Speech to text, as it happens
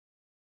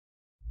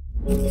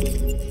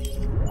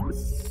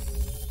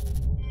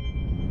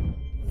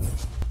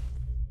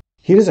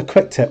Here is a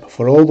quick tip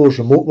for all those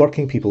remote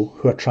working people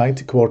who are trying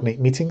to coordinate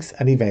meetings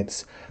and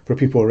events for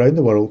people around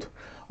the world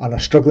and are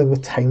struggling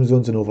with time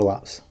zones and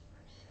overlaps.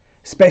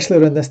 Especially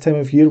around this time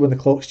of year when the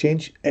clocks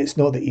change, it's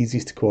not the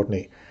easiest to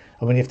coordinate,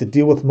 and when you have to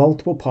deal with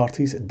multiple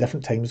parties in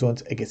different time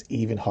zones, it gets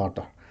even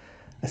harder.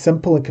 A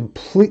simple and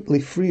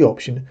completely free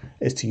option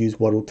is to use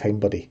World Time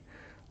Buddy.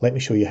 Let me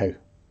show you how.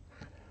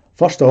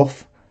 First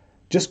off,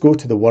 just go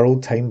to the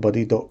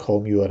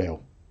worldtimebuddy.com URL.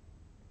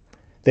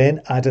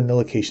 Then add in the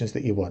locations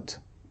that you want.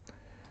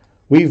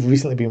 We've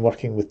recently been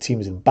working with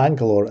teams in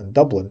Bangalore and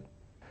Dublin,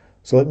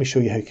 so let me show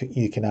you how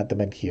you can add them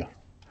in here.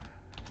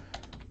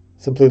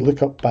 Simply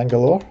look up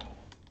Bangalore,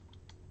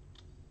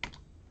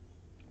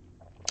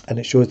 and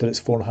it shows that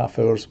it's 4.5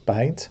 hours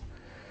behind.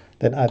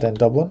 Then add in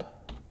Dublin.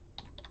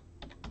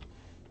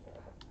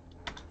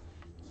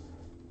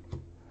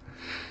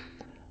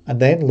 And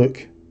then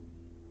look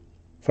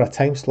for a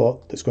time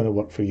slot that's going to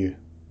work for you.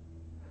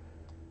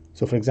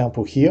 So for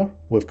example here,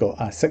 we've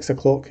got 6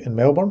 o'clock in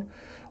Melbourne,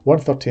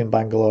 1:30 in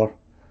Bangalore,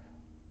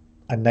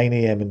 and 9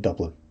 AM in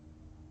Dublin.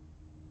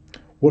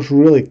 What's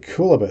really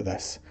cool about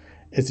this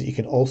is that you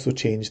can also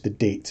change the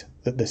date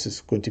that this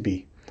is going to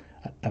be.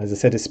 And as I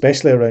said,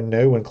 especially around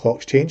now when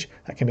clocks change,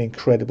 that can be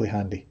incredibly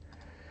handy.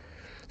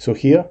 So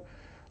here,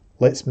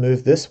 let's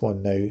move this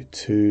one now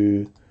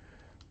to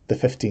the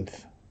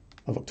 15th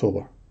of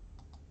October.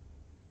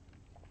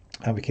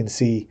 And we can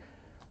see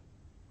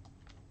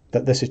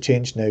that this has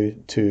changed now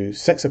to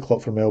 6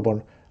 o'clock for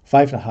Melbourne,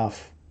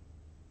 5.5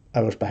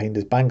 hours behind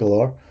is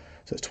Bangalore,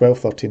 so it's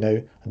 12:30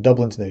 now, and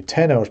Dublin's now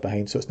 10 hours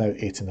behind, so it's now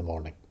 8 in the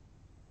morning.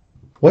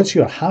 Once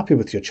you are happy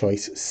with your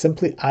choice,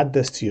 simply add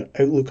this to your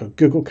Outlook or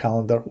Google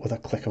Calendar with a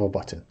click of a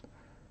button.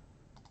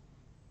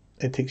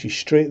 It takes you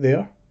straight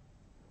there,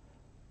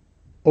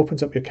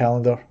 opens up your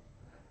calendar,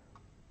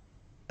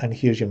 and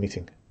here's your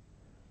meeting.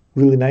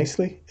 Really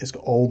nicely, it's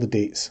got all the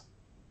dates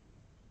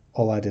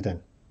all added in.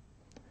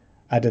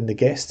 Add in the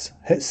guests,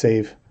 hit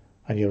save,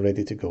 and you're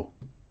ready to go.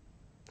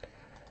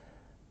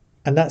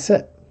 And that's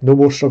it. No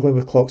more struggling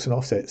with clocks and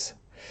offsets.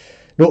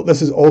 Note this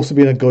has also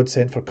been a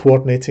godsend for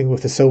coordinating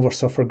with the Silver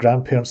Surfer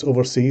grandparents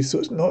overseas, so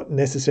it's not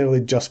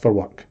necessarily just for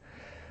work.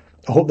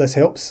 I hope this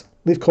helps.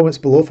 Leave comments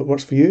below if it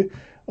works for you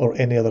or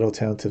any other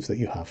alternatives that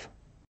you have.